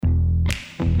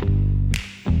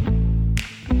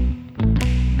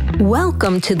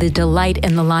Welcome to the Delight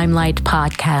in the Limelight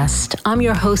podcast. I'm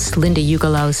your host, Linda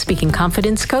Ugolo, speaking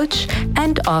confidence coach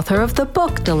and author of the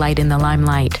book, Delight in the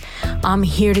Limelight. I'm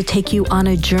here to take you on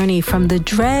a journey from the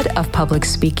dread of public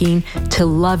speaking to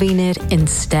loving it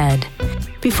instead.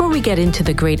 Before we get into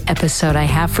the great episode I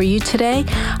have for you today,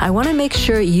 I want to make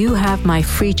sure you have my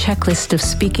free checklist of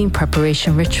speaking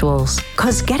preparation rituals.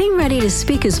 Because getting ready to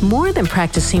speak is more than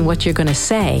practicing what you're going to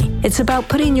say. It's about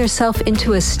putting yourself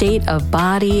into a state of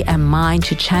body and mind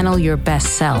to channel your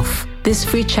best self. This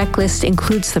free checklist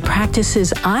includes the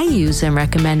practices I use and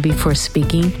recommend before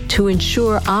speaking to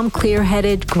ensure I'm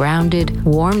clear-headed, grounded,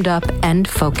 warmed up, and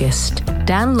focused.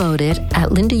 Download it at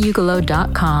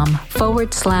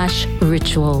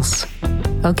lindaugolo.com/rituals.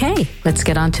 Okay, let's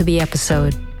get on to the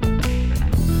episode.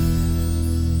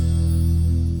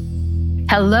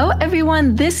 Hello,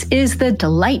 everyone. This is the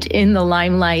Delight in the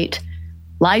Limelight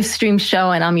live stream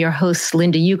show, and I'm your host,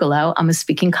 Linda Ugolo. I'm a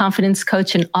speaking confidence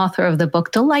coach and author of the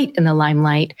book, Delight in the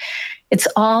Limelight. It's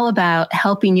all about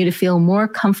helping you to feel more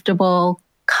comfortable,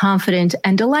 confident,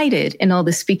 and delighted in all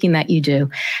the speaking that you do.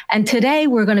 And today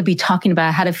we're going to be talking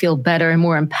about how to feel better and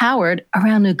more empowered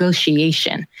around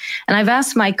negotiation. And I've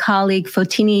asked my colleague,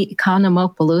 Fotini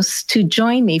Economopoulos, to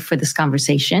join me for this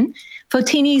conversation.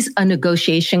 Fotini's a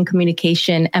negotiation,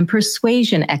 communication, and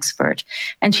persuasion expert,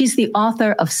 and she's the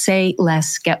author of Say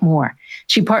Less, Get More.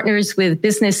 She partners with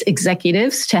business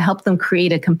executives to help them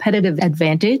create a competitive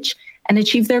advantage and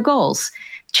achieve their goals.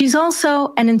 She's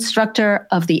also an instructor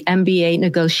of the MBA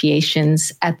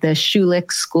negotiations at the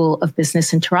Schulich School of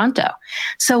Business in Toronto.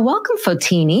 So welcome,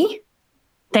 Fotini.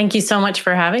 Thank you so much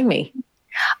for having me.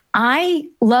 I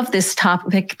love this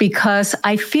topic because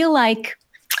I feel like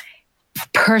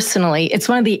personally, it's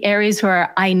one of the areas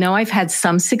where I know I've had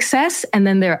some success, and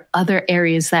then there are other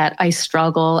areas that I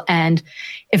struggle. And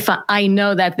if I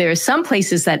know that there are some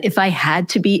places that if I had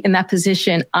to be in that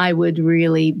position, I would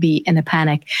really be in a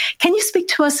panic. Can you speak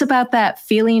to us about that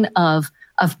feeling of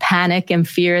panic and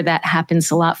fear that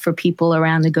happens a lot for people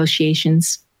around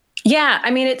negotiations? Yeah, I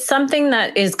mean, it's something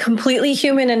that is completely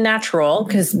human and natural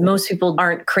because most people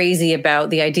aren't crazy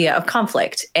about the idea of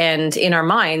conflict. And in our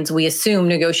minds, we assume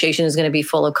negotiation is going to be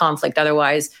full of conflict.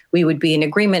 Otherwise, we would be in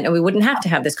agreement and we wouldn't have to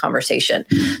have this conversation.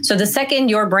 So the second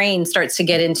your brain starts to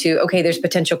get into, okay, there's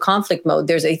potential conflict mode,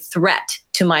 there's a threat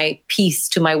to my peace,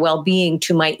 to my well-being,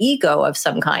 to my ego of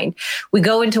some kind, we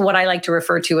go into what I like to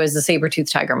refer to as the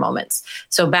saber-toothed tiger moments.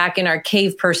 So back in our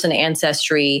cave person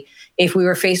ancestry, if we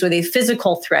were faced with a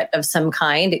physical threat of some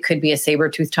kind, it could be a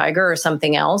saber-toothed tiger or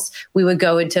something else, we would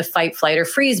go into fight, flight, or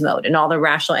freeze mode. And all the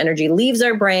rational energy leaves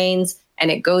our brains and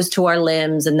it goes to our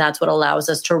limbs. And that's what allows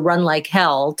us to run like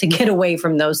hell to get away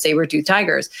from those saber-toothed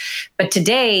tigers. But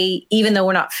today, even though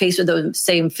we're not faced with those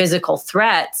same physical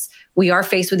threats, we are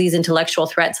faced with these intellectual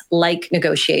threats like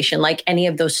negotiation, like any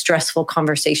of those stressful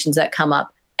conversations that come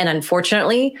up. And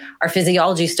unfortunately, our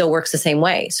physiology still works the same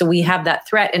way. So we have that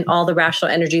threat and all the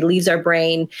rational energy leaves our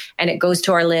brain and it goes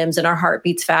to our limbs and our heart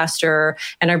beats faster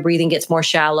and our breathing gets more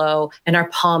shallow and our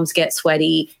palms get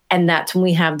sweaty. And that's when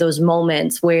we have those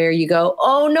moments where you go,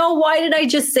 oh no, why did I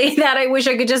just say that? I wish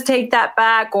I could just take that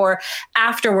back. Or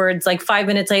afterwards, like 5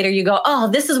 minutes later, you go, oh,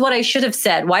 this is what I should have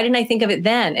said. Why didn't I think of it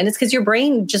then? And it's because your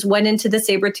brain just went into the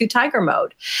saber-tooth tiger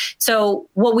mode. So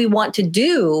what we want to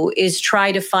do is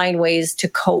try to find ways to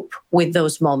cope with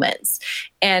those moments.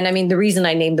 And I mean, the reason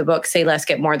I named the book Say Less,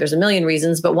 Get More, there's a million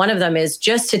reasons, but one of them is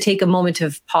just to take a moment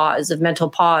of pause, of mental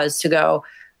pause to go,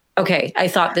 okay, I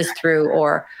thought this through,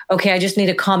 or okay, I just need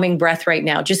a calming breath right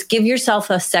now. Just give yourself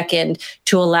a second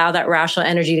to allow that rational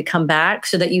energy to come back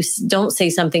so that you don't say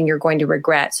something you're going to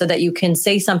regret, so that you can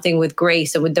say something with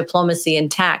grace and with diplomacy and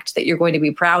tact that you're going to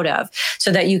be proud of, so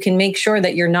that you can make sure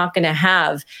that you're not going to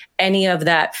have any of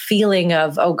that feeling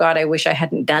of, oh God, I wish I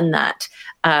hadn't done that.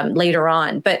 Later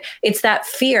on. But it's that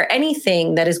fear,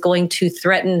 anything that is going to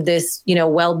threaten this,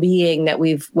 well-being that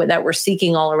we're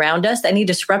seeking all around us, any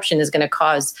disruption is going to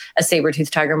cause a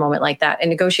saber-toothed tiger moment like that. And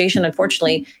negotiation,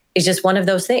 unfortunately, is just one of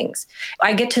those things.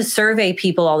 I get to survey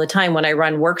people all the time when I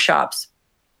run workshops.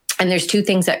 And there's two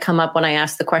things that come up when I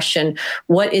ask the question,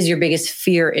 what is your biggest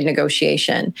fear in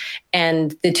negotiation?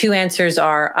 And the two answers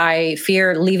are, I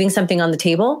fear leaving something on the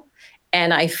table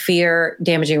and I fear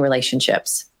damaging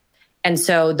relationships. And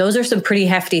so those are some pretty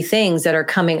hefty things that are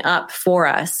coming up for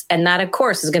us. And that, of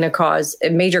course, is going to cause a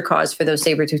major cause for those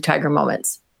saber-toothed tiger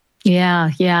moments.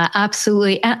 Yeah,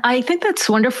 absolutely. And I think that's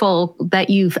wonderful that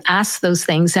you've asked those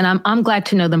things. And I'm glad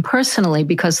to know them personally,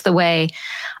 because the way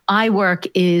I work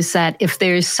is that if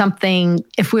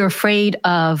we're afraid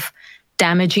of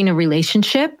damaging a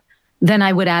relationship, then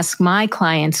I would ask my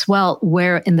clients, well,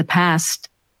 where in the past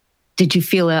did you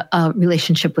feel a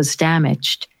relationship was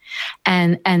damaged?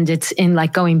 And it's in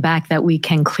like going back that we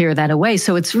can clear that away.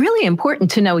 So it's really important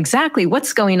to know exactly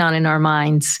what's going on in our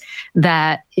minds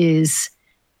that is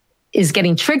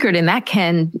getting triggered, and that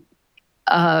can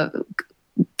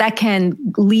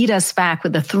lead us back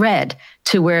with a thread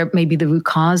to where maybe the root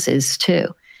cause is too.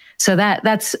 So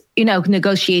that's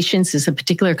negotiations is a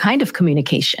particular kind of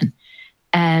communication.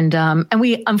 And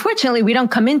we, unfortunately, we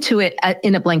don't come into it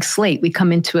in a blank slate. We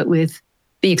come into it with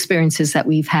the experiences that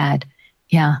we've had.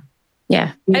 Yeah.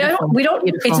 Yeah. Beautiful.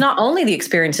 It's not only the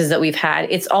experiences that we've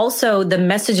had, it's also the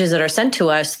messages that are sent to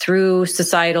us through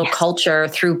societal culture,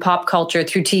 through pop culture,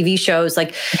 through TV shows.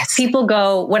 Like people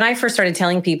go, when I first started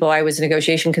telling people I was a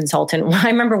negotiation consultant, I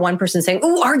remember one person saying,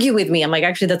 "Ooh, argue with me." I'm like,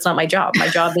 actually, that's not my job. My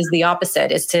job is the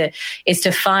opposite, is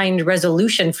to find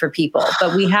resolution for people.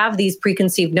 But we have these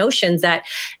preconceived notions that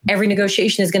every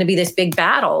negotiation is going to be this big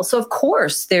battle. So of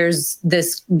course there's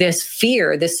this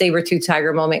fear, this saber-tooth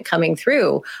tiger moment coming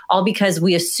through, all because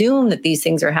we assume that these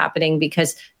things are happening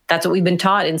because that's what we've been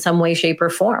taught in some way, shape,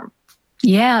 or form.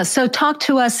 Yeah. So talk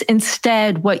to us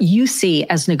instead what you see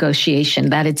as negotiation,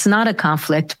 that it's not a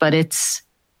conflict, but it's,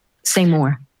 say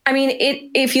more. I mean,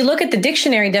 if you look at the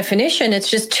dictionary definition, it's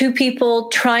just two people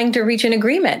trying to reach an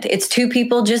agreement. It's two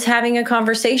people just having a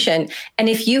conversation. And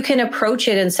if you can approach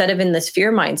it instead of in this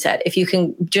fear mindset, if you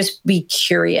can just be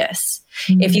curious,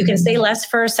 if you can say less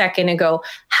for a second and go,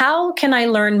 how can I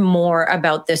learn more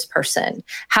about this person?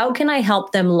 How can I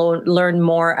help them learn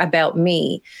more about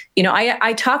me?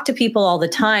 I talk to people all the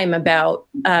time about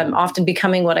often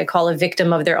becoming what I call a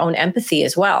victim of their own empathy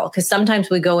as well. Because sometimes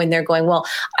we go in there going, well,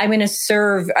 I'm in a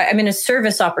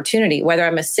service opportunity, whether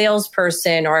I'm a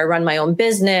salesperson or I run my own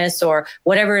business or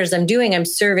whatever it is I'm doing, I'm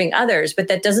serving others. But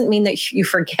that doesn't mean that you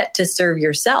forget to serve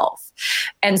yourself.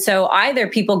 And so either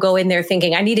people go in there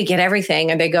thinking, I need to get everything,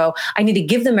 and they go, I need to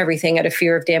give them everything out of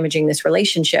fear of damaging this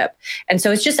relationship. And so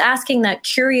it's just asking that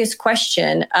curious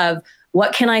question of,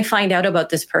 what can I find out about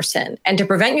this person? And to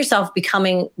prevent yourself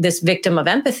becoming this victim of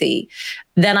empathy,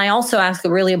 then I also ask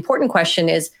a really important question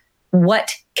is,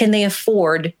 what can they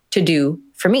afford to do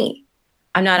for me?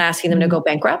 I'm not asking them to go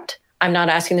bankrupt. I'm not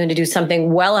asking them to do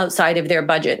something well outside of their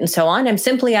budget and so on. I'm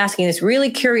simply asking this really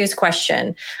curious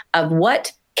question of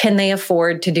what can they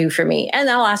afford to do for me? And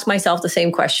I'll ask myself the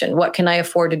same question. What can I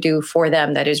afford to do for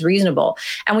them that is reasonable?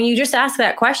 And when you just ask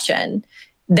that question,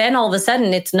 then all of a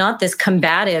sudden it's not this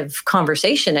combative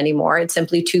conversation anymore. It's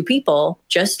simply two people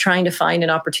just trying to find an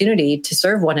opportunity to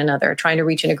serve one another, trying to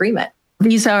reach an agreement.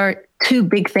 These are two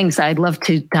big things I'd love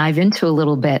to dive into a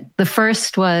little bit. The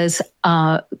first was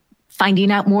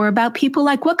finding out more about people.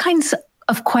 Like what kinds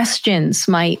of questions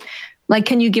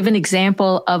can you give an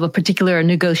example of a particular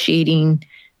negotiating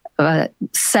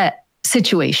set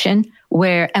situation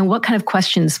and what kind of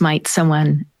questions might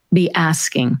someone be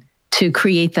asking to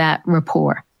create that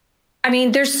rapport? I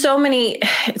mean, there's so many.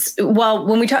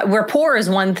 When we talk, rapport is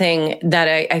one thing that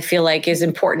I feel like is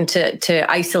important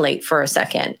to isolate for a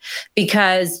second,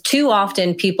 because too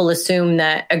often people assume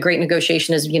that a great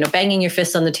negotiation is, banging your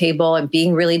fist on the table and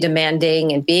being really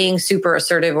demanding and being super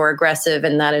assertive or aggressive.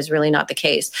 And that is really not the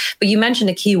case. But you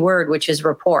mentioned a key word, which is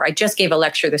rapport. I just gave a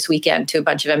lecture this weekend to a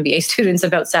bunch of MBA students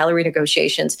about salary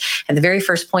negotiations. And the very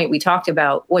first point we talked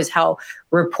about was how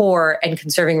rapport and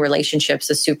conserving relationships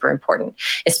is super important,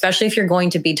 especially if you're going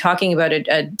to be talking about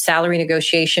a salary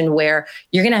negotiation where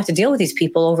you're going to have to deal with these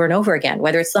people over and over again,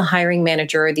 whether it's the hiring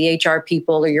manager or the HR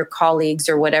people or your colleagues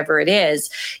or whatever it is,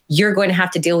 you're going to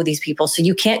have to deal with these people. So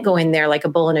you can't go in there like a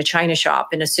bull in a china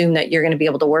shop and assume that you're going to be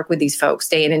able to work with these folks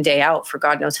day in and day out for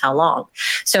God knows how long.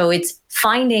 So it's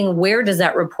finding where does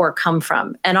that rapport come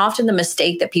from? And often the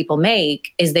mistake that people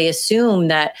make is they assume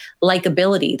that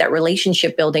likability, that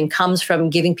relationship building comes from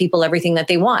giving people everything that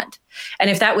they want. And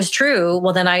if that was true,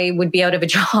 well, then I would be out of a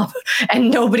job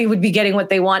and nobody would be getting what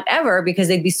they want ever because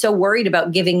they'd be so worried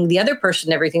about giving the other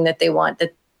person everything that they want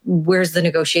that where's the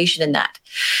negotiation in that?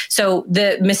 So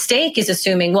the mistake is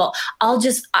assuming, well, I'm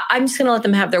just going to let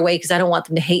them have their way because I don't want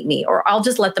them to hate me, or I'll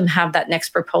just let them have that next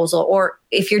proposal. Or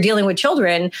if you're dealing with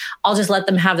children, I'll just let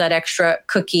them have that extra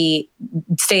cookie,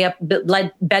 stay up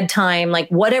bedtime, like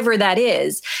whatever that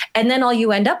is. And then all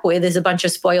you end up with is a bunch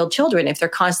of spoiled children if they're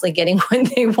constantly getting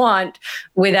what they want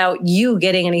without you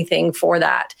getting anything for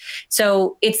that.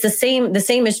 So it's the same. The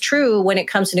same is true when it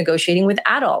comes to negotiating with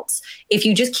adults. If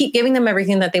you just keep giving them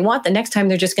everything that they want, the next time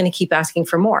they're just going to keep asking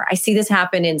for more. I see this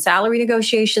happen in salary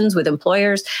negotiations with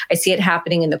employers. I see it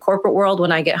happening in the corporate world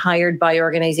when I get hired by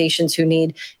organizations who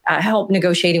need help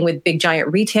negotiating with big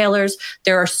giant retailers.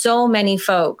 There are so many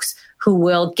folks who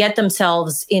will get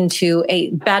themselves into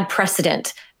a bad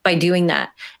precedent by doing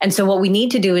that. And so what we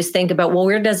need to do is think about, well,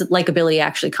 where does likability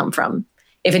actually come from?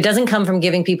 If it doesn't come from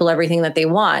giving people everything that they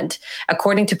want,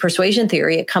 according to persuasion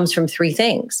theory, it comes from three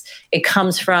things. It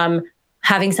comes from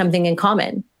having something in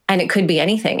common. And it could be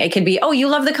anything. It could be, oh, you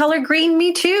love the color green,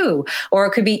 me too. Or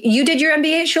it could be, you did your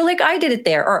MBA at Schulich, I did it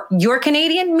there. Or you're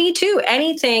Canadian, me too.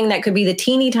 Anything that could be the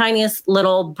teeny tiniest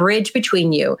little bridge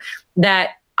between you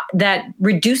that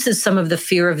reduces some of the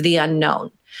fear of the unknown.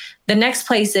 The next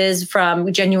place is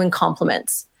from genuine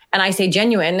compliments. And I say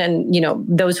genuine, and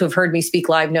those who have heard me speak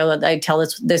live know that I tell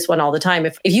this one all the time.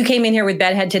 If you came in here with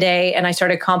bedhead today and I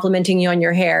started complimenting you on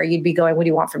your hair, you'd be going, what do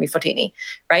you want from me, Fotini?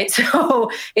 Right? So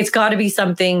it's got to be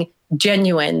something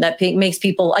genuine that makes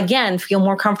people, again, feel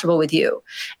more comfortable with you.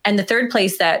 And the third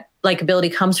place that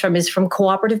likability comes from is from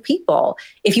cooperative people.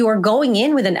 If you are going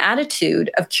in with an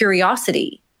attitude of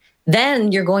curiosity,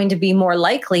 then you're going to be more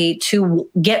likely to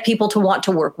get people to want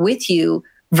to work with you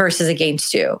versus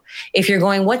against you. If you're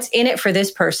going, what's in it for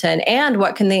this person and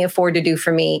what can they afford to do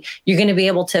for me? You're going to be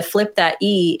able to flip that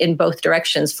E in both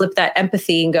directions, flip that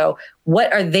empathy and go,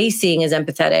 what are they seeing as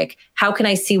empathetic? How can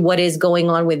I see what is going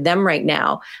on with them right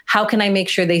now? How can I make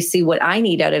sure they see what I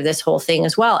need out of this whole thing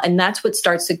as well? And that's what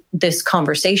starts this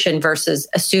conversation versus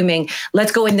assuming,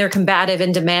 let's go in there combative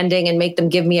and demanding and make them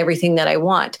give me everything that I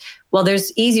want. Well,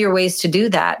 there's easier ways to do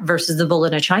that versus the bull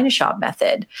in a china shop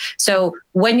method. So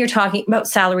when you're talking about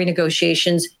salary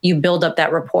negotiations, you build up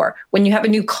that rapport. When you have a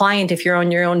new client, if you're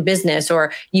on your own business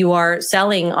or you are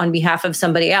selling on behalf of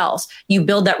somebody else, you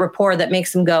build that rapport that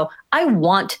makes them go, I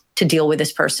want to deal with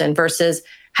this person versus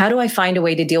how do I find a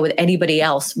way to deal with anybody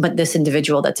else but this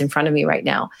individual that's in front of me right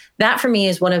now? That for me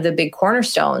is one of the big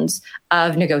cornerstones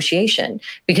of negotiation,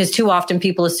 because too often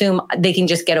people assume they can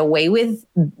just get away with,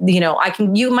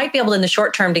 you might be able in the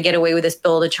short term to get away with this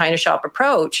build a China shop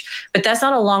approach, but that's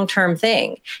not a long-term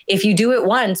thing. If you do it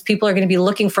once, people are going to be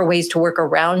looking for ways to work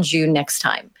around you next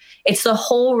time. It's the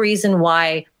whole reason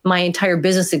why my entire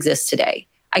business exists today.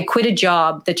 I quit a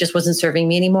job that just wasn't serving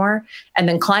me anymore. And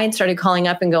then clients started calling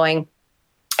up and going,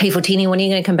 hey, Fotini, when are you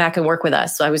going to come back and work with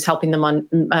us? So I was helping them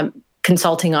on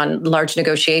consulting on large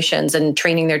negotiations and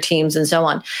training their teams and so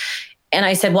on. And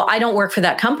I said, well, I don't work for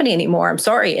that company anymore. I'm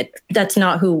sorry.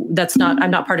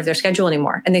 I'm not part of their schedule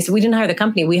anymore. And they said, we didn't hire the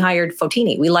company. We hired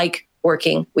Fotini. We like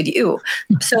working with you.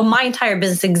 So my entire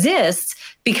business exists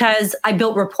because I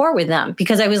built rapport with them,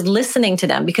 because I was listening to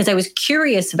them, because I was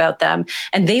curious about them,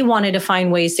 and they wanted to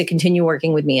find ways to continue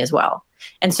working with me as well.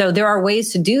 And so there are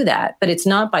ways to do that, but it's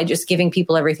not by just giving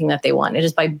people everything that they want. It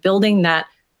is by building that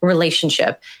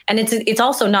relationship. And it's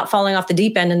also not falling off the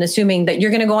deep end and assuming that you're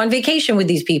going to go on vacation with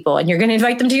these people and you're going to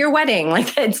invite them to your wedding.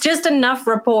 Like, it's just enough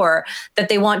rapport that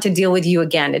they want to deal with you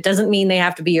again. It doesn't mean they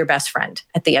have to be your best friend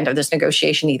at the end of this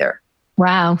negotiation either.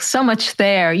 Wow, so much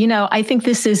there. I think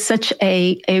this is such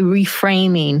a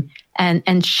reframing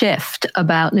and shift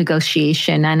about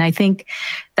negotiation. And I think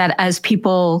that as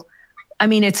people,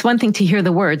 it's one thing to hear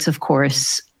the words, of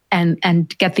course,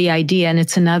 and get the idea, and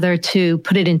it's another to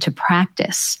put it into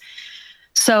practice.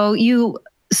 So you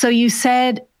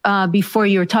said before,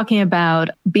 you were talking about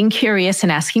being curious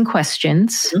and asking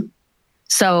questions. Mm-hmm.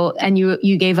 So, and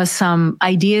you gave us some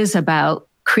ideas about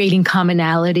creating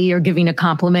commonality or giving a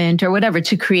compliment or whatever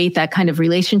to create that kind of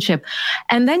relationship.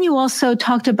 And then you also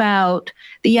talked about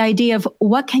the idea of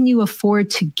what can you afford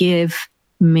to give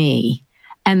me?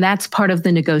 And that's part of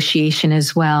the negotiation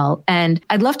as well. And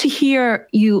I'd love to hear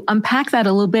you unpack that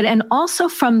a little bit. And also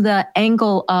from the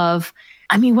angle of,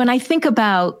 when I think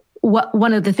about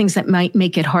one of the things that might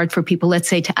make it hard for people, let's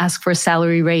say, to ask for a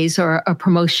salary raise or a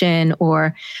promotion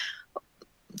or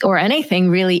anything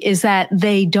really, is that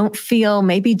they don't feel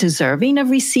maybe deserving of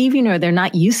receiving, or they're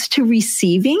not used to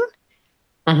receiving.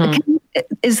 Mm-hmm.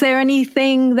 Is there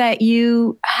anything that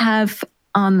you have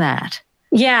on that?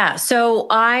 Yeah. So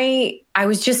I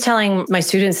was just telling my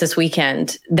students this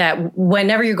weekend that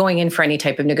whenever you're going in for any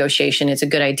type of negotiation, it's a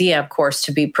good idea, of course,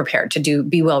 to be prepared, to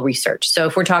be well researched. So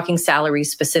if we're talking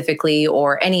salaries specifically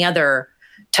or any other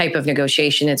type of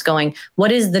negotiation, it's going,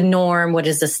 what is the norm? What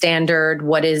is the standard?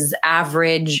 What is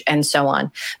average? And so on.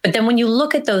 But then when you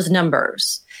look at those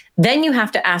numbers, then you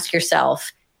have to ask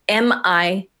yourself, am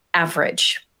I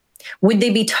average? Would they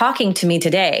be talking to me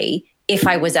today if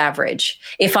I was average?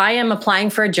 If I am applying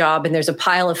for a job and there's a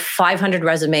pile of 500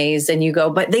 resumes and you go,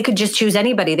 but they could just choose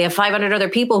anybody. They have 500 other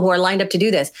people who are lined up to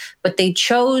do this, but they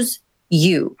chose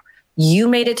you. You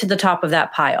made it to the top of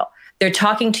that pile. They're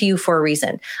talking to you for a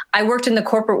reason. I worked in the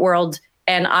corporate world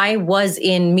And I was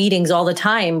in meetings all the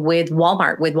time with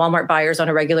Walmart buyers on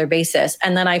a regular basis.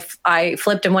 And then I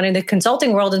flipped and went into the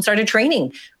consulting world and started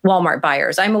training Walmart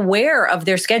buyers. I'm aware of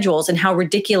their schedules and how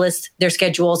ridiculous their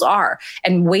schedules are,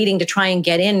 and waiting to try and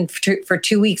get in for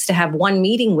 2 weeks to have one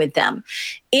meeting with them.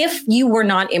 If you were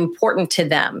not important to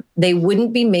them, they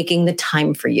wouldn't be making the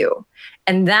time for you.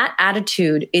 And that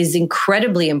attitude is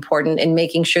incredibly important in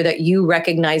making sure that you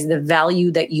recognize the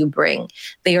value that you bring.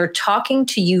 They are talking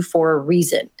to you for a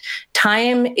reason.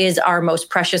 Time is our most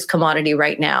precious commodity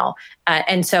right now.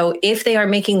 And so if they are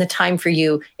making the time for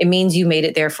you, it means you made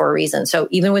it there for a reason. So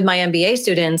even with my MBA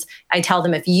students, I tell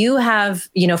them, if you have,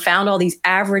 found all these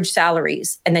average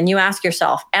salaries, and then you ask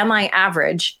yourself, am I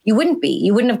average? You wouldn't be.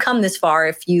 You wouldn't have come this far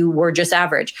if you were just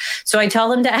average. So I tell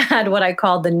them to add what I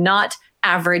call the not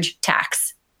average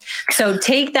tax. So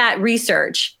take that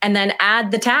research and then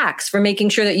add the tax for making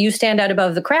sure that you stand out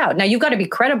above the crowd. Now, you've got to be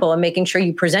credible in making sure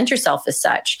you present yourself as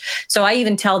such. So I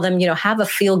even tell them, have a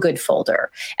feel-good folder.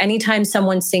 Anytime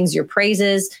someone sings your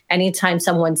praises, anytime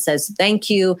someone says thank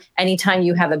you, anytime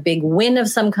you have a big win of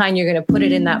some kind, you're going to put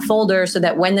it in that folder so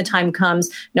that when the time comes,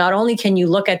 not only can you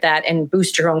look at that and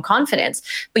boost your own confidence,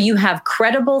 but you have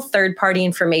credible third-party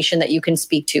information that you can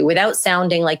speak to without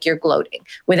sounding like you're gloating,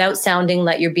 without sounding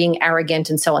like you're being arrogant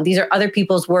and so on. These are other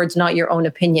people's words, not your own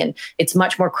opinion. It's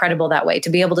much more credible that way, to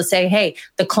be able to say, hey,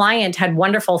 the client had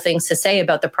wonderful things to say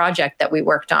about the project that we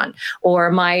worked on.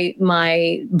 Or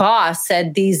my boss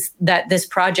said that this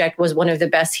project was one of the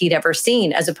best he'd ever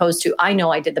seen, as opposed to, I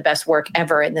know I did the best work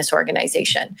ever in this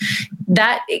organization.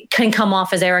 That can come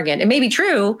off as arrogant. It may be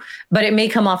true, but it may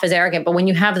come off as arrogant. But when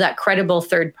you have that credible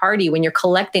third party, when you're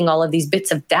collecting all of these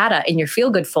bits of data in your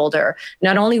feel-good folder,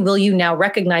 not only will you now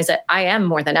recognize that I am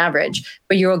more than average,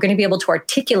 but you're going to be able to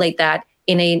articulate that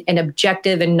in an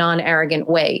objective and non-arrogant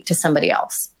way to somebody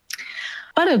else.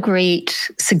 What a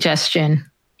great suggestion.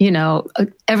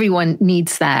 Everyone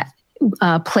needs that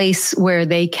place where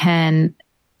they can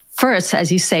first, as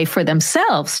you say, for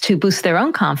themselves to boost their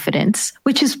own confidence,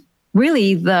 which is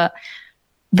really the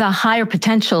higher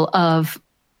potential of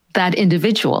that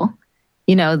individual,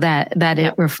 that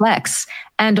it reflects.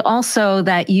 And also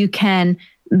that you can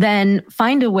then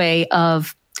find a way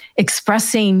of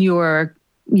expressing your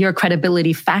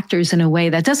credibility factors in a way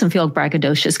that doesn't feel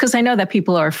braggadocious, because I know that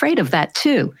people are afraid of that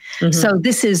too. Mm-hmm. So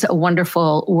this is a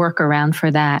wonderful workaround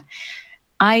for that.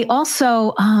 I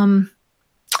also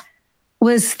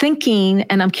was thinking,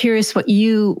 and I'm curious what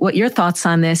your thoughts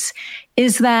on this,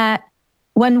 is that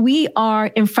when we are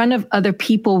in front of other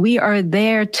people, we are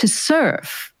there to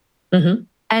serve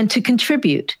and to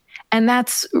contribute. And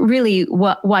that's really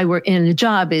why we're in a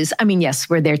job is, yes,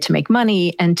 we're there to make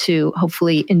money and to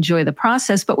hopefully enjoy the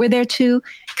process, but we're there to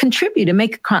contribute and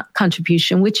make a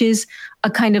contribution, which is a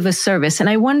kind of a service. And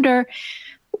I wonder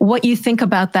what you think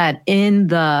about that in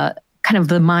the kind of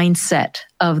the mindset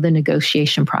of the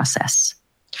negotiation process.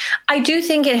 I do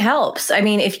think it helps.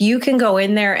 If you can go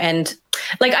in there and,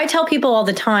 like I tell people all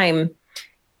the time,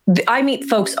 I meet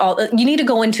folks you need to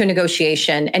go into a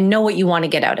negotiation and know what you want to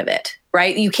get out of it,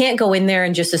 right? You can't go in there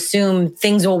and just assume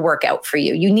things will work out for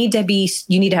you. You need to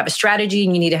have a strategy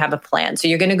and you need to have a plan. So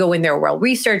you're going to go in there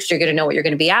well-researched. You're going to know what you're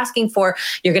going to be asking for.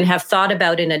 You're going to have thought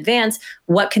about in advance,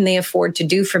 what can they afford to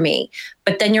do for me?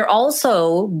 But then you're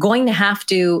also going to have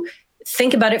to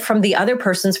think about it from the other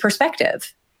person's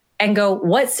perspective and go,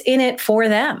 what's in it for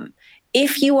them?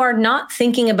 If you are not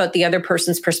thinking about the other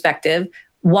person's perspective,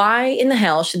 why in the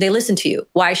hell should they listen to you?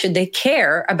 Why should they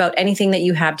care about anything that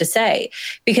you have to say?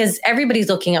 Because everybody's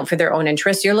looking out for their own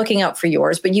interests. You're looking out for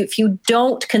yours. But if you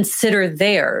don't consider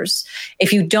theirs,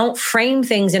 if you don't frame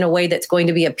things in a way that's going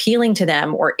to be appealing to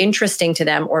them or interesting to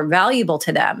them or valuable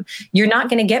to them, you're not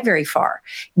going to get very far.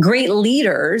 Great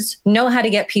leaders know how to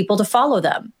get people to follow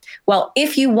them. Well,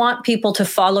 if you want people to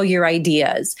follow your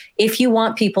ideas, if you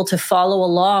want people to follow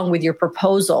along with your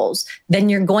proposals, then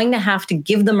you're going to have to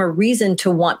give them a reason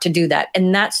to want to do that.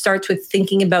 And that starts with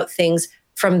thinking about things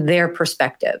from their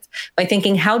perspective, by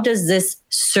thinking, how does this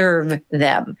serve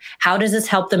them? How does this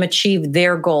help them achieve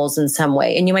their goals in some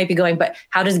way? And you might be going, but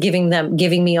how does giving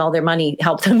me all their money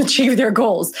help them achieve their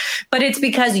goals? But it's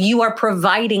because you are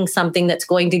providing something that's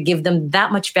going to give them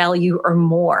that much value or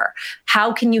more.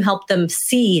 How can you help them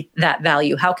see that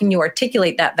value? How can you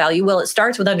articulate that value? Well, it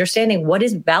starts with understanding what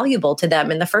is valuable to them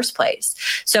in the first place.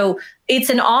 So it's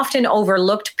an often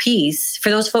overlooked piece for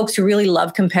those folks who really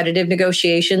love competitive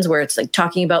negotiations, where it's like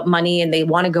talking about money and they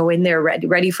want to go in there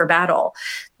ready for battle.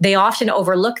 They often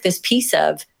overlook this piece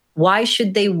of why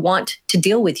should they want to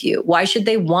deal with you? Why should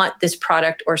they want this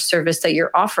product or service that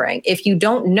you're offering? If you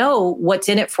don't know what's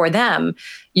in it for them,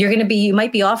 you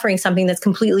might be offering something that's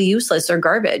completely useless or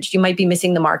garbage. You might be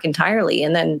missing the mark entirely.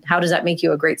 And then how does that make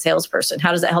you a great salesperson?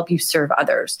 How does that help you serve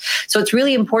others? So it's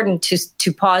really important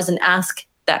to pause and ask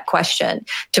that question,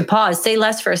 to pause, say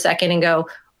less for a second and go,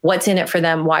 what's in it for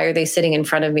them? Why are they sitting in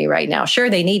front of me right now?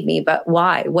 Sure, they need me, but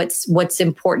why? What's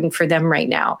important for them right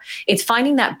now? It's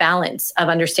finding that balance of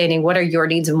understanding what are your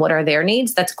needs and what are their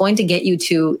needs. That's going to get you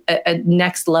to a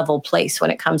next level place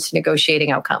when it comes to negotiating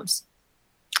outcomes.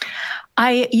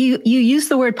 You use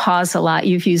the word pause a lot.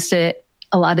 You've used it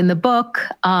a lot in the book.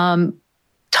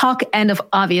 Talk, and of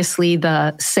obviously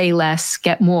the say less,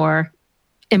 get more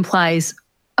implies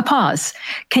a pause.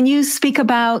 Can you speak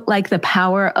about like the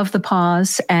power of the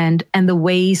pause and the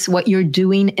ways what you're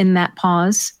doing in that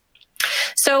pause?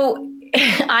 So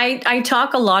I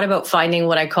talk a lot about finding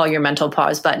what I call your mental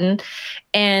pause button.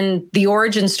 And the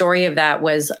origin story of that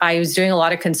was I was doing a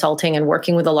lot of consulting and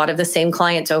working with a lot of the same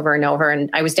clients over and over. And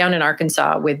I was down in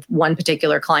Arkansas with one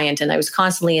particular client, and I was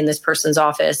constantly in this person's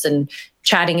office and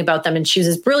chatting about them. And she was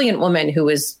this brilliant woman who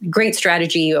was great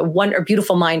strategy, a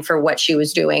beautiful mind for what she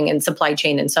was doing in supply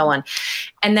chain and so on.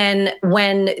 And then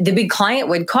when the big client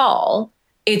would call,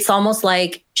 it's almost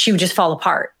like she would just fall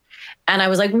apart. And I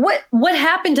was like, what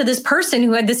happened to this person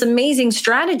who had this amazing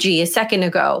strategy a second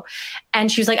ago?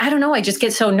 And she was like, I don't know. I just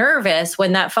get so nervous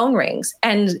when that phone rings.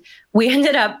 And we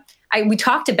ended up, we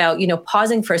talked about,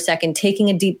 pausing for a second, taking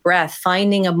a deep breath,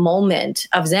 finding a moment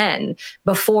of Zen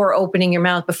before opening your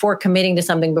mouth, before committing to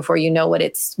something, before you know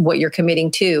what you're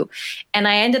committing to. And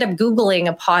I ended up Googling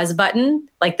a pause button,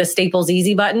 like the Staples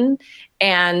Easy button.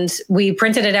 And we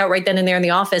printed it out right then and there in the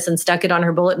office and stuck it on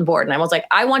her bulletin board. And I was like,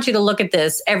 I want you to look at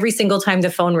this every single time the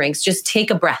phone rings. Just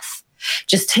take a breath.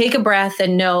 Just take a breath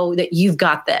and know that you've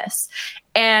got this.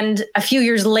 And a few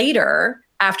years later,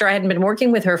 after I hadn't been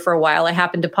working with her for a while, I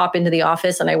happened to pop into the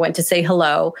office and I went to say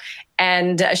hello.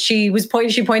 And she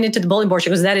pointed to the bulletin board. She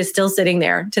goes, that is still sitting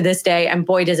there to this day. And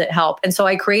boy, does it help. And so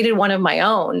I created one of my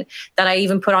own that I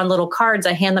even put on little cards.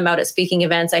 I hand them out at speaking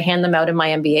events. I hand them out in my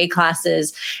MBA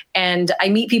classes. And I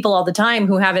meet people all the time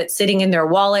who have it sitting in their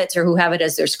wallets or who have it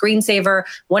as their screensaver.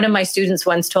 One of my students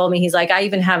once told me, he's like, I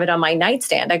even have it on my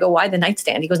nightstand. I go, why the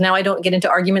nightstand? He goes, now I don't get into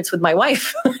arguments with my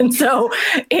wife. And so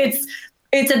it's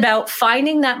about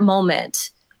finding that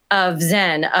moment of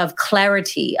Zen, of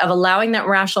clarity, of allowing that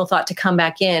rational thought to come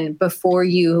back in before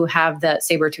you have that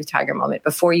saber-tooth tiger moment,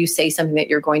 before you say something that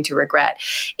you're going to regret.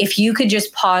 If you could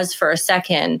just pause for a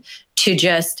second to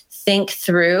just think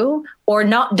through, or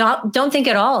don't think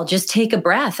at all, just take a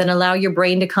breath and allow your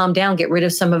brain to calm down, get rid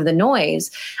of some of the noise,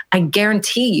 I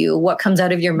guarantee you what comes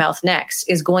out of your mouth next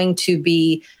is going to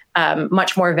be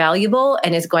much more valuable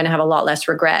and is going to have a lot less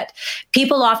regret.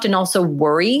 People often also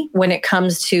worry when it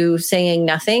comes to saying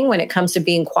nothing, when it comes to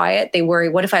being quiet. They worry,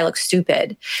 what if I look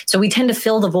stupid? So we tend to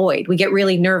fill the void. We get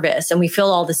really nervous and we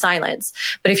fill all the silence.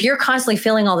 But if you're constantly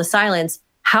filling all the silence,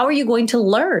 how are you going to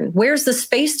learn? Where's the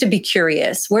space to be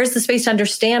curious? Where's the space to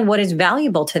understand what is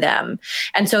valuable to them?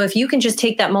 And so if you can just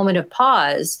take that moment of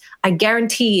pause, I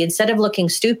guarantee instead of looking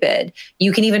stupid,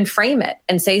 you can even frame it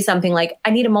and say something like, I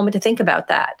need a moment to think about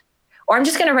that. Or I'm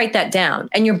just going to write that down.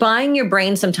 And you're buying your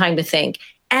brain some time to think.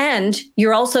 And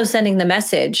you're also sending the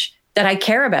message that I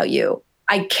care about you.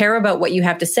 I care about what you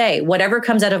have to say. Whatever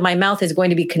comes out of my mouth is going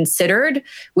to be considered,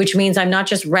 which means I'm not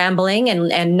just rambling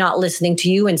and not listening to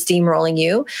you and steamrolling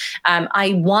you.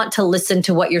 I want to listen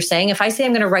to what you're saying. If I say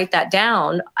I'm going to write that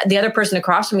down, the other person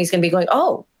across from me is going to be going,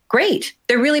 oh, great.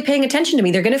 They're really paying attention to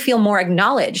me. They're going to feel more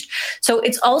acknowledged. So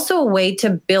it's also a way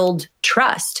to build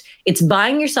trust. It's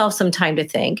buying yourself some time to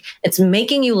think. It's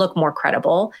making you look more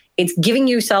credible. It's giving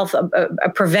yourself a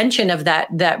prevention of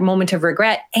that moment of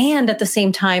regret. And at the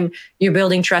same time, you're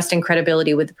building trust and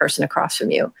credibility with the person across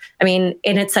from you. I mean,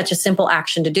 and it's such a simple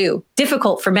action to do.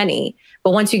 Difficult for many,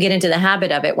 but once you get into the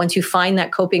habit of it, once you find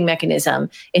that coping mechanism,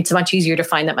 it's much easier to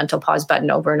find that mental pause button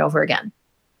over and over again.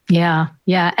 Yeah.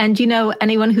 Yeah. And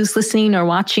anyone who's listening or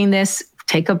watching this,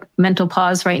 take a mental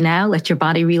pause right now, let your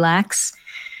body relax.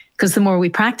 Because the more we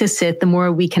practice it, the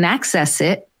more we can access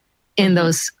it in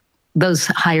those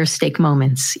higher stake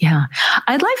moments. Yeah.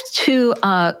 I'd like to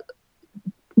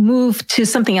move to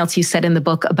something else you said in the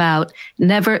book about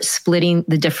never splitting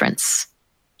the difference.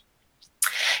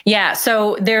 Yeah.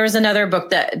 So there's another book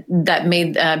that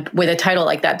made with a title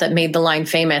like that made the line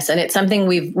famous. And it's something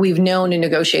we've known in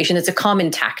negotiation. It's a common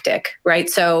tactic, right?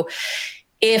 So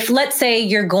If let's say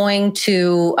you're going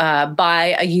to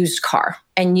buy a used car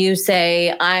and you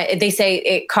say, they say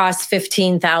it costs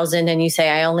 15,000 and you say,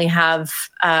 I only have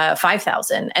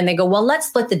 5,000. And they go, well, let's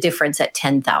split the difference at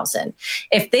 10,000.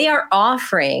 If they are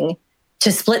offering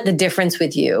to split the difference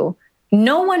with you,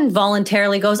 no one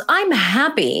voluntarily goes, I'm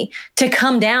happy to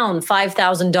come down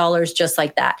 $5,000 just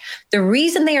like that. The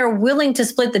reason they are willing to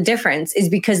split the difference is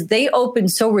because they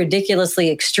opened so ridiculously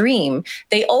extreme.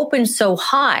 They opened so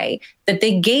high that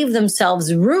they gave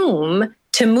themselves room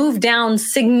to move down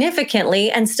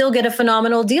significantly and still get a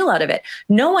phenomenal deal out of it.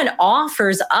 No one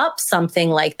offers up something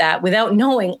like that without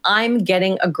knowing I'm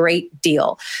getting a great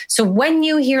deal. So when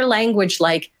you hear language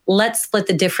like, let's split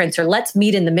the difference or let's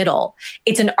meet in the middle,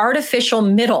 it's an artificial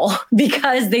middle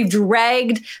because they've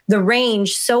dragged the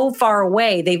range so far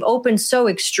away. They've opened so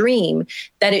extreme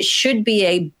that it should be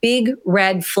a big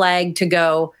red flag to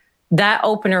go, that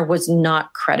opener was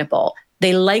not credible.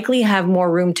 They likely have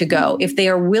more room to go. If they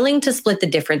are willing to split the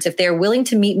difference, if they're willing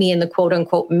to meet me in the quote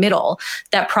unquote middle,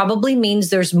 that probably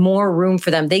means there's more room for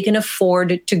them. They can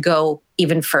afford to go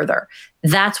even further.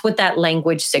 That's what that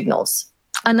language signals.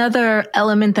 Another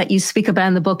element that you speak about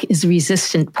in the book is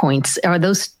resistance points. Are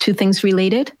those two things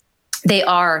related? They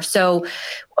are. So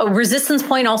a resistance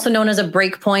point, also known as a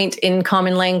break point in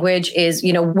common language, is,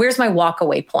 where's my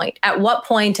walkaway point? At what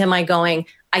point am I going,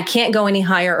 I can't go any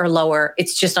higher or lower.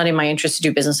 It's just not in my interest to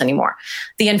do business anymore.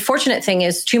 The unfortunate thing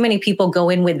is too many people go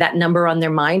in with that number on their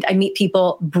mind. I meet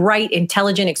people, bright,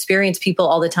 intelligent, experienced people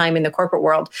all the time in the corporate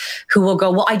world who will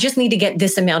go, well, I just need to get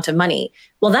this amount of money.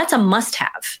 Well, that's a must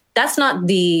have. That's not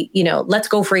the, let's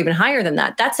go for even higher than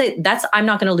that. That's I'm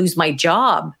not going to lose my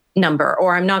job number,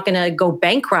 or I'm not going to go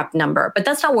bankrupt number, but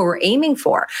that's not what we're aiming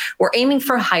for. We're aiming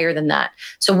for higher than that.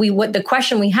 So the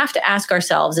question we have to ask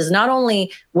ourselves is not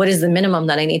only what is the minimum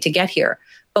that I need to get here,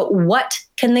 but what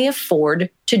can they afford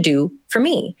to do for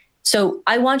me? So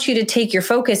I want you to take your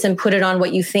focus and put it on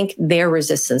what you think their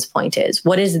resistance point is.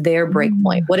 What is their break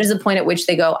point? What is the point at which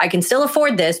they go, I can still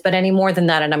afford this, but any more than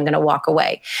that, and I'm going to walk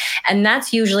away. And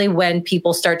that's usually when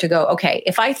people start to go, okay,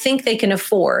 if I think they can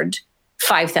afford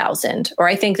 5,000, or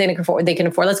I think they can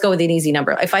afford, let's go with an easy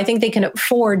number. If I think they can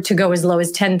afford to go as low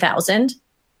as 10,000,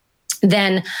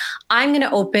 then I'm going to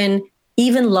open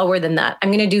even lower than that. I'm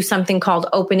going to do something called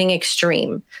opening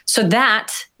extreme, so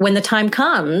that when the time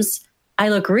comes, I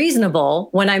look reasonable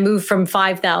when I move from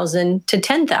 5,000 to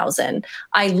 10,000.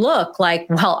 I look like,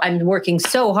 well, I'm working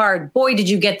so hard. Boy, did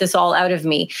you get this all out of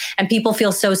me. And people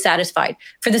feel so satisfied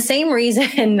for the same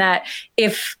reason that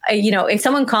if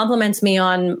someone compliments me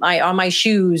on my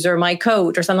shoes or my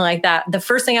coat or something like that, the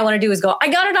first thing I want to do is go, I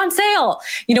got it on sale.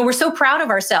 We're so proud of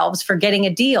ourselves for getting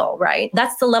a deal, right?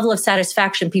 That's the level of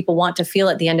satisfaction people want to feel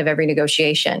at the end of every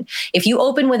negotiation. If you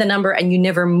open with a number and you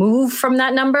never move from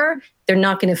that number, they're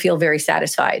not going to feel very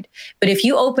satisfied. But if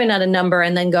you open at a number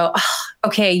and then go,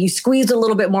 okay, you squeezed a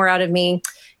little bit more out of me,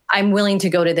 I'm willing to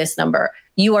go to this number.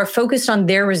 You are focused on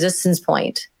their resistance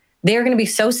point. They're going to be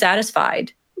so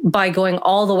satisfied by going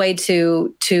all the way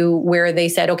to where they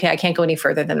said, okay, I can't go any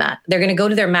further than that. They're going to go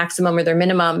to their maximum or their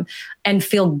minimum and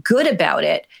feel good about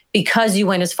it because you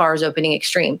went as far as opening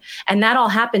extreme. And that all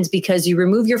happens because you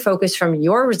remove your focus from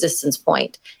your resistance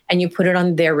point and you put it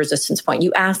on their resistance point.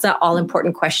 You ask that all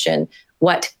important question,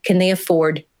 what can they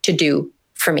afford to do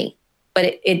for me?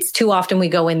 But it's too often we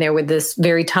go in there with this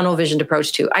very tunnel visioned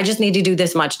approach to, I just need to do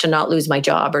this much to not lose my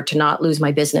job or to not lose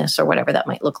my business or whatever that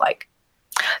might look like.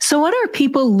 So what are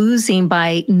people losing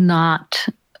by not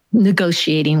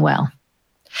negotiating well?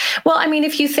 Well, I mean,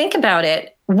 if you think about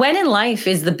it, when in life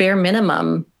is the bare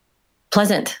minimum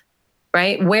pleasant,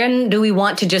 right? When do we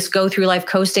want to just go through life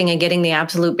coasting and getting the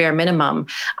absolute bare minimum?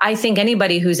 I think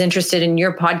anybody who's interested in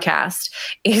your podcast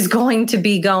is going to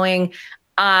be going,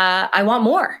 I want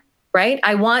more. Right?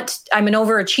 I'm an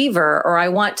overachiever, or I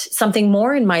want something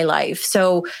more in my life.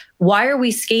 So why are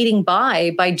we skating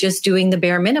by just doing the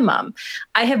bare minimum?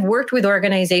 I have worked with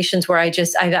organizations where I've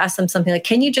asked them something like,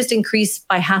 can you just increase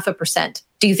by 0.5%?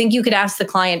 Do you think you could ask the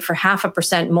client for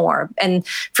 0.5% more? And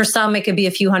for some, it could be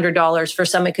a few $100s. For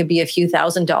some, it could be a few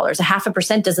 $1,000s.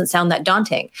 0.5% doesn't sound that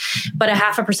daunting, but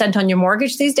 0.5% on your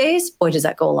mortgage these days, boy, does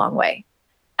that go a long way.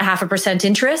 0.5%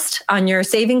 interest on your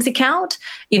savings account,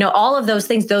 all of those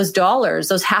things, those dollars,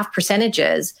 those half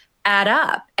percentages add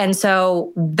up. And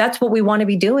so that's what we want to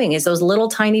be doing, is those little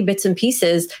tiny bits and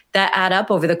pieces that add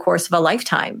up over the course of a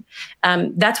lifetime.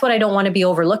 That's what I don't want to be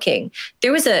overlooking.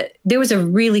 There was a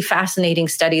really fascinating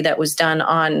study that was done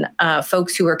on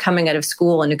folks who were coming out of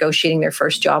school and negotiating their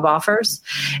first job offers.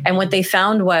 And what they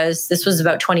found was, this was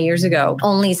about 20 years ago,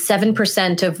 only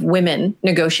 7% of women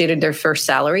negotiated their first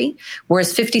salary,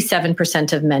 whereas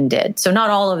 57% of men did. So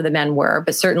not all of the men were,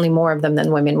 but certainly more of them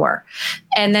than women were.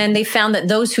 And then they found that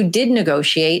those who did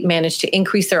negotiate managed to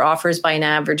increase their offers by an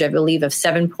average, I believe, of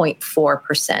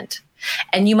 7.4%.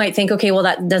 And you might think, okay, well,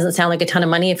 that doesn't sound like a ton of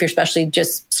money if you're especially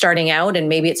just starting out, and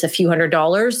maybe it's a few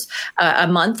 $100s a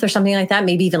month or something like that,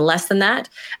 maybe even less than that.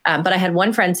 But I had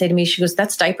one friend say to me, she goes,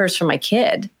 that's diapers for my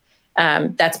kid.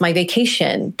 That's my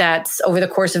vacation. That's over the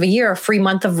course of a year, a free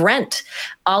month of rent.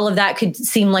 All of that could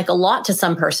seem like a lot to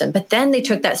some person. But then they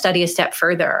took that study a step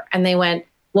further and they went,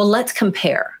 well, let's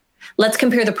compare. Let's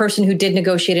compare the person who did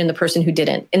negotiate and the person who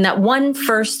didn't in that one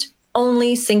first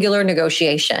only singular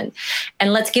negotiation.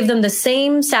 And let's give them the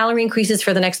same salary increases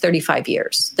for the next 35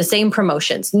 years, the same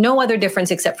promotions, no other difference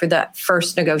except for that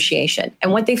first negotiation.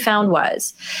 And what they found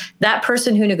was that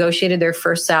person who negotiated their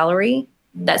first salary,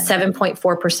 that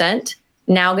 7.4%,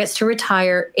 now gets to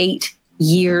retire 8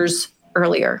 years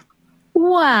earlier.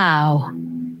 Wow.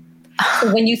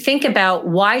 So when you think about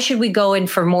why should we go in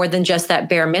for more than just that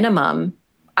bare minimum,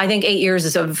 I think 8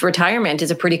 years of retirement is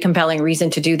a pretty compelling reason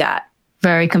to do that.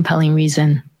 Very compelling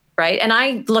reason. Right. And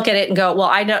I look at it and go, well,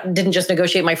 I didn't just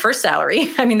negotiate my first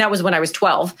salary. I mean, that was when I was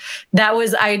 12.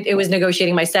 It was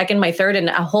negotiating my second, my third, and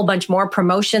a whole bunch more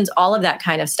promotions, all of that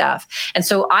kind of stuff. And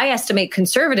so I estimate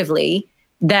conservatively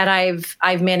that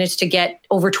I've managed to get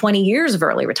over 20 years of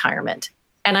early retirement.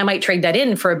 And I might trade that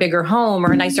in for a bigger home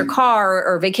or a nicer car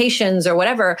or vacations or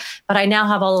whatever. But I now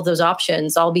have all of those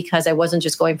options, all because I wasn't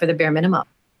just going for the bare minimum.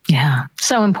 Yeah,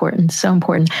 so important, so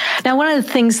important. Now, one of the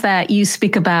things that you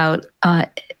speak about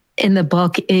in the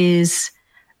book is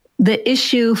the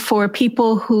issue for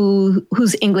people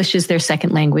whose English is their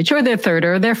second language or their third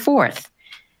or their fourth.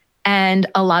 And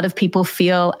a lot of people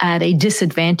feel at a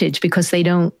disadvantage because they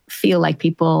don't feel like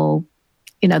people,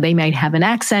 they might have an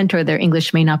accent or their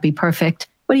English may not be perfect.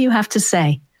 What do you have to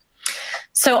say?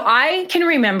 So I can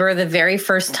remember the very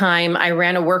first time I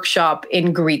ran a workshop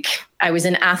in Greek. I was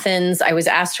in Athens. I was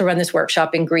asked to run this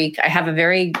workshop in Greek. I have a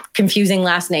very confusing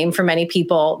last name for many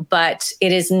people, but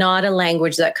it is not a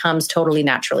language that comes totally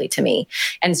naturally to me.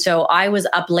 And so I was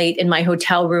up late in my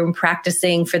hotel room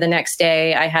practicing for the next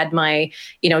day. I had my,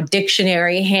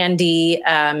 dictionary handy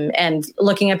and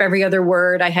looking up every other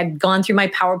word. I had gone through my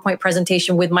PowerPoint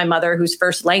presentation with my mother, whose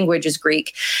first language is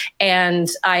Greek. And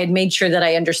I had made sure that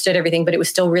I understood everything, but it was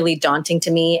still really daunting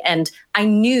to me. And I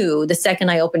knew the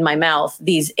second I opened my mouth,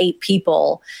 these 8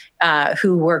 people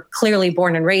who were clearly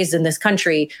born and raised in this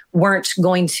country were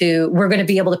going to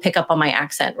be able to pick up on my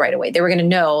accent right away. They were going to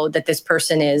know that this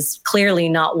person is clearly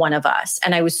not one of us.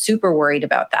 And I was super worried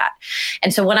about that.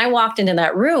 And so when I walked into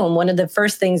that room, one of the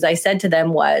first things I said to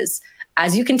them was,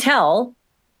 as you can tell,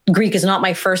 Greek is not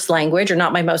my first language or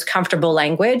not my most comfortable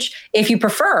language. If you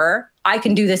prefer, I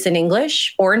can do this in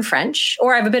English or in French,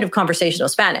 or I have a bit of conversational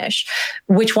Spanish.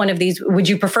 Which one of these would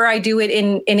you prefer I do it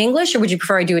in English, or would you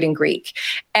prefer I do it in Greek?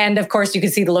 And of course, you can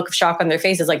see the look of shock on their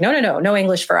faces, like, no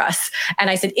English for us.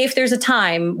 And I said, if there's a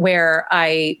time where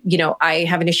I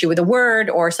have an issue with a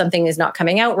word or something is not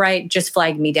coming out right, just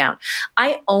flag me down.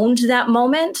 I owned that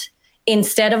moment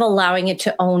instead of allowing it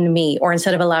to own me, or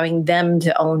instead of allowing them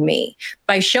to own me,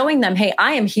 by showing them, hey,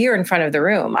 I am here in front of the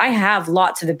room. I have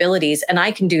lots of abilities and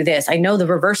I can do this. I know the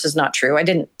reverse is not true. I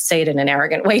didn't say it in an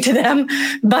arrogant way to them,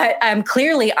 but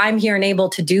clearly I'm here and able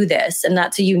to do this. And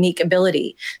that's a unique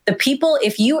ability. The people,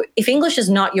 if English is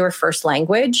not your first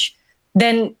language,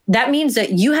 then that means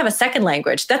that you have a second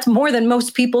language. That's more than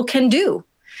most people can do.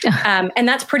 And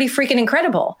that's pretty freaking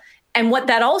incredible. And what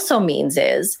that also means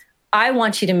is, I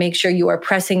want you to make sure you are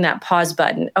pressing that pause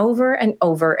button over and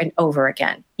over and over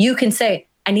again. You can say,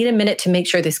 I need a minute to make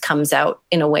sure this comes out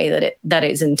in a way that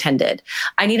is intended.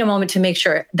 I need a moment to make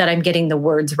sure that I'm getting the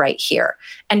words right here.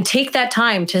 And take that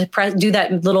time to do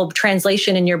that little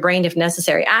translation in your brain if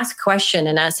necessary. Ask a question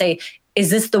and say, is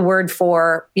this the word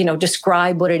for,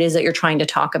 describe what it is that you're trying to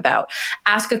talk about?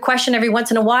 Ask a question every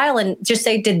once in a while and just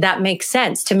say, did that make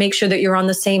sense? To make sure that you're on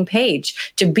the same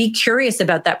page, to be curious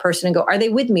about that person and go, are they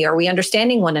with me? Are we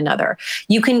understanding one another?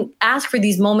 You can ask for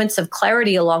these moments of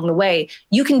clarity along the way.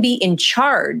 You can be in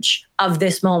charge of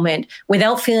this moment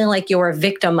without feeling like you're a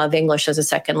victim of English as a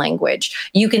second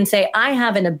language. You can say, I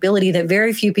have an ability that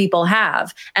very few people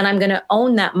have, and I'm going to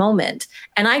own that moment.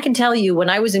 And I can tell you, when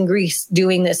I was in Greece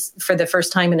doing this for the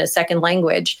first time in a second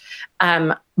language,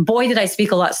 boy, did I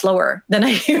speak a lot slower than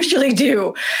I usually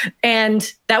do.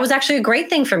 And that was actually a great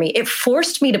thing for me. It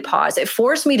forced me to pause. It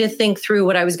forced me to think through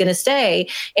what I was going to say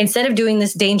instead of doing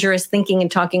this dangerous thinking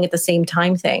and talking at the same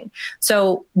time thing.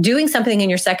 So doing something in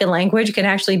your second language can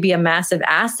actually be a massive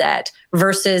asset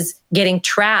versus getting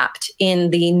trapped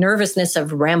in the nervousness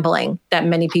of rambling that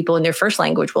many people in their first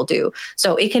language will do.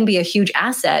 So it can be a huge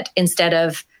asset instead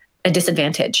of a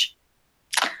disadvantage.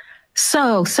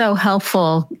 So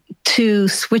helpful to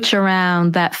switch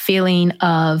around that feeling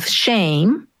of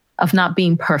shame of not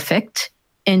being perfect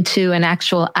into an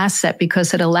actual asset,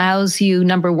 because it allows you,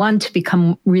 number one, to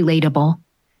become relatable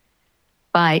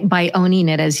by owning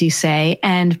it, as you say,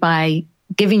 and by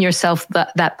giving yourself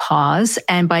that pause,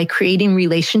 and by creating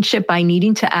relationship, by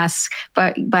needing to ask,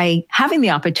 by having the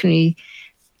opportunity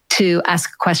to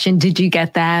ask a question. Did you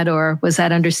get that? Or was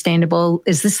that understandable?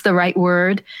 Is this the right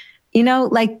word? It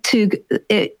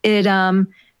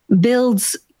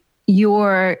builds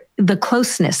the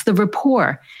closeness, the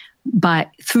rapport, but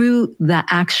through the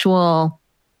actual,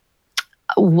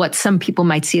 what some people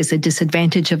might see as a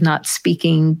disadvantage of not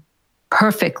speaking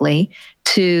perfectly,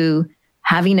 to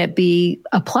having it be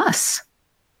a plus.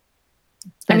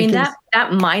 I mean, that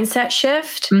mindset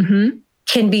shift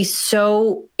can be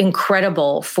so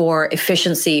incredible for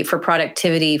efficiency, for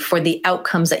productivity, for the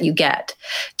outcomes that you get.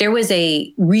 There was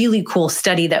a really cool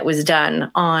study that was done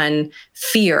on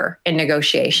fear in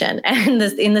negotiation. And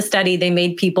in the study, they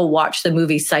made people watch the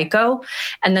movie Psycho.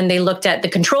 And then they looked at the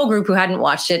control group who hadn't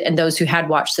watched it and those who had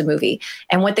watched the movie.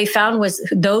 And what they found was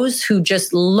those who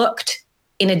just looked,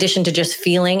 in addition to just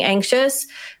feeling anxious,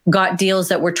 got deals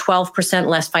that were 12%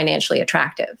 less financially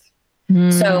attractive.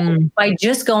 So by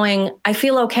just going, I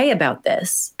feel okay about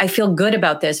this, I feel good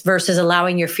about this, versus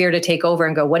allowing your fear to take over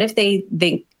and go, what if they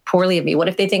think poorly of me? What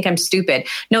if they think I'm stupid?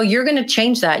 No, you're going to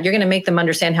change that. You're going to make them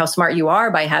understand how smart you are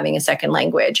by having a second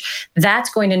language. That's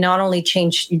going to not only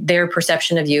change their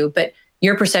perception of you, but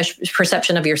your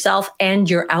perception of yourself and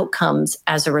your outcomes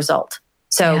as a result.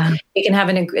 So it can have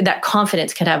that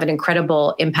confidence can have an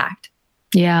incredible impact.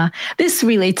 Yeah, this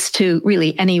relates to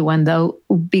really anyone, though,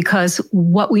 because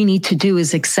what we need to do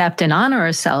is accept and honor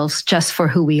ourselves just for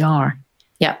who we are.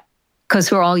 Yeah, because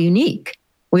we're all unique.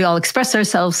 We all express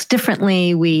ourselves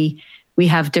differently. We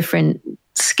have different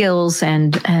skills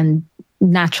and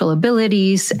natural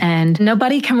abilities, and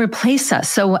nobody can replace us.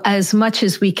 So as much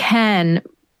as we can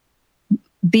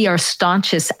be our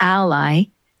staunchest ally,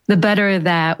 the better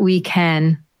that we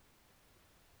can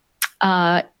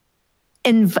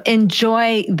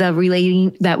enjoy the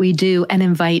relating that we do and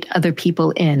invite other people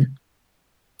in.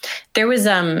 There was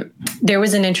an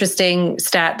interesting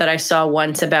stat that I saw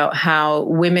once about how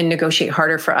women negotiate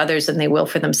harder for others than they will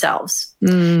for themselves.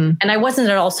 And I wasn't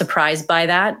at all surprised by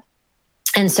that.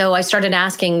 And so I started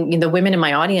asking the women in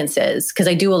my audiences, because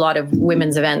I do a lot of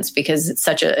women's events because it's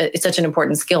such an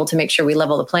important skill to make sure we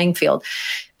level the playing field.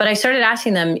 But I started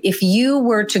asking them, if you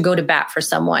were to go to bat for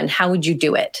someone, how would you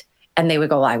do it? And they would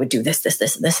go, well, I would do this, this,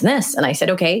 this, this, and this. And I said,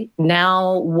 okay,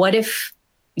 now what if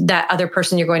that other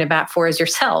person you're going to bat for is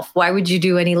yourself? Why would you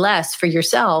do any less for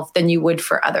yourself than you would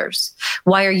for others?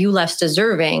 Why are you less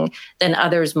deserving than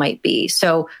others might be?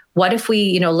 So what if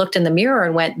we, looked in the mirror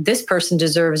and went, this person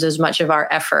deserves as much of our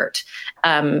effort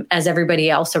as everybody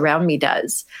else around me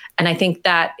does? And I think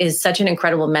that is such an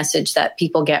incredible message that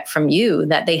people get from you,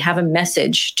 that they have a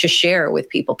message to share with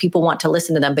people. People want to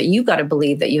listen to them, but you've got to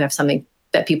believe that you have something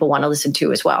that people want to listen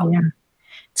to as well. Yeah.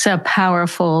 It's a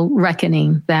powerful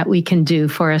reckoning that we can do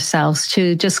for ourselves,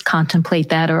 to just contemplate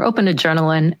that, or open a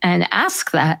journal and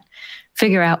ask that,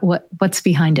 figure out what's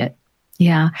behind it.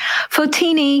 Yeah.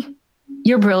 Fotini,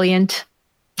 you're brilliant.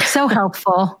 So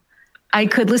helpful. I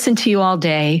could listen to you all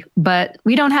day, but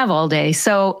we don't have all day.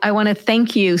 So I want to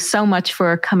thank you so much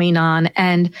for coming on.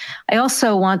 And I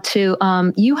also want to,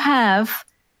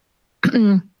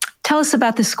 tell us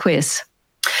about this quiz.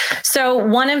 So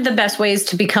one of the best ways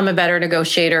to become a better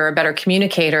negotiator, a better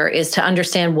communicator, is to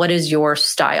understand what is your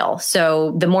style.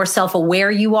 So the more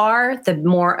self-aware you are, the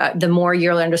more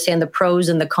you'll understand the pros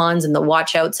and the cons and the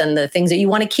watch outs and the things that you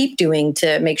want to keep doing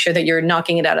to make sure that you're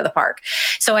knocking it out of the park.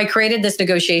 So I created this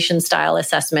negotiation style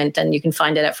assessment, and you can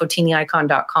find it at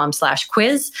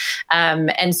fotiniicon.com/quiz.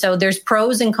 And so there's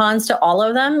pros and cons to all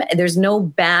of them. There's no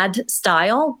bad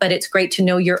style, but it's great to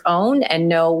know your own and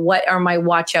know what are my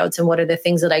watch outs and what are the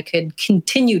things that I could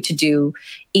continue to do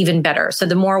even better. So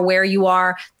the more aware you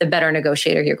are, the better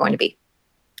negotiator you're going to be.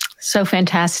 So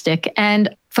fantastic.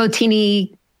 And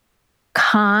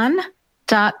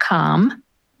FotiniIcon.com.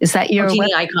 Is that your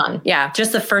Fotini Icon? Yeah,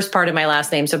 just the first part of my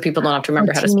last name, so people don't have to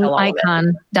remember how to spell all of it.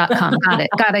 FotiniIcon.com.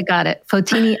 Got it.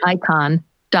 FotiniIcon.com.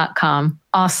 fotinibook.com.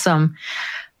 Awesome.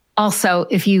 Also,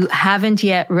 if you haven't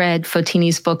yet read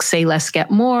Fotini's book, Say Less,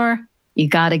 Get More, you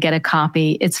got to get a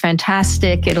copy. It's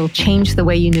fantastic. It'll change the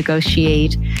way you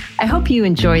negotiate. I hope you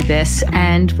enjoyed this,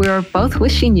 and we're both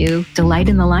wishing you delight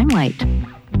in the limelight.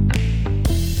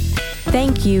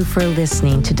 Thank you for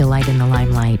listening to Delight in the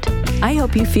Limelight. I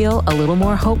hope you feel a little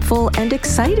more hopeful and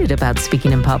excited about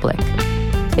speaking in public.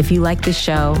 If you like the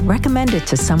show, recommend it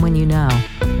to someone you know.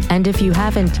 And if you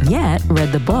haven't yet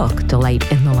read the book, Delight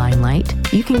in the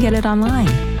Limelight, you can get it online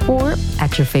or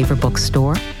at your favorite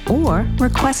bookstore or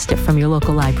request it from your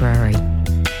local library.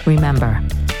 Remember,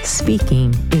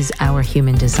 speaking is our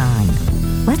human design.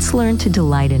 Let's learn to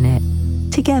delight in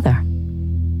it together.